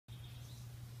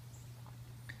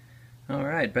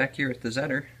Alright, back here at the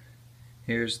Zetor,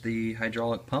 here's the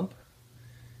hydraulic pump.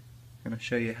 I'm going to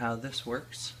show you how this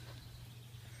works.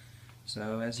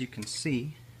 So as you can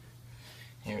see,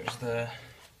 here's the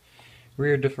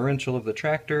rear differential of the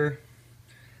tractor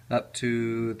up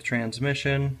to the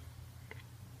transmission,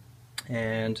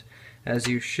 and as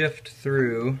you shift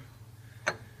through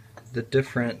the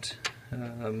different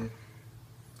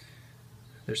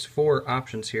there's 4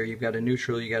 options here. You've got a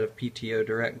neutral, you got a PTO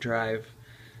direct drive,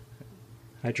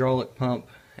 hydraulic pump,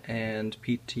 and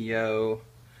PTO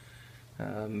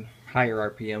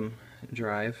higher RPM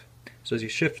drive. So as you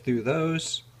shift through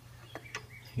those,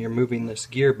 you're moving this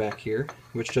gear back here,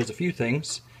 which does a few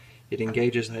things. It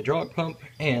engages the hydraulic pump,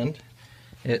 and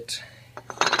it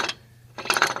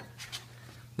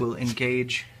will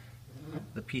engage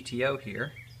the PTO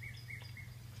here.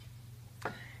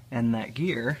 And that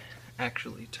gear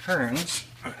actually turns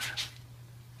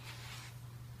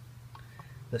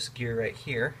this gear right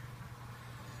here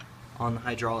on the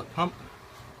hydraulic pump.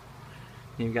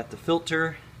 And you've got the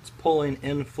filter, it's pulling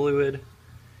in fluid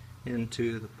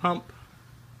into the pump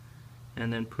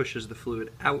and then pushes the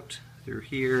fluid out through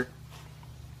here.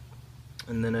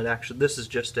 And then this is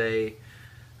just a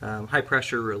high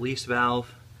pressure release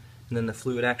valve, and then the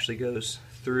fluid actually goes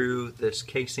through this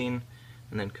casing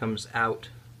and then comes out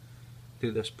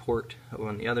through this port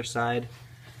on the other side,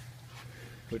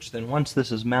 which then, once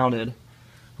this is mounted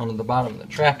onto the bottom of the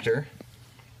tractor,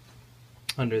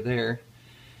 under there,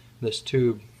 this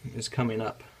tube is coming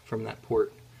up from that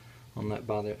port on that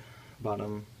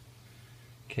bottom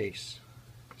case.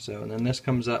 So, and then this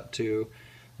comes up to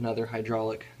another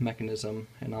hydraulic mechanism,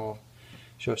 and I'll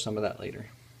show some of that later.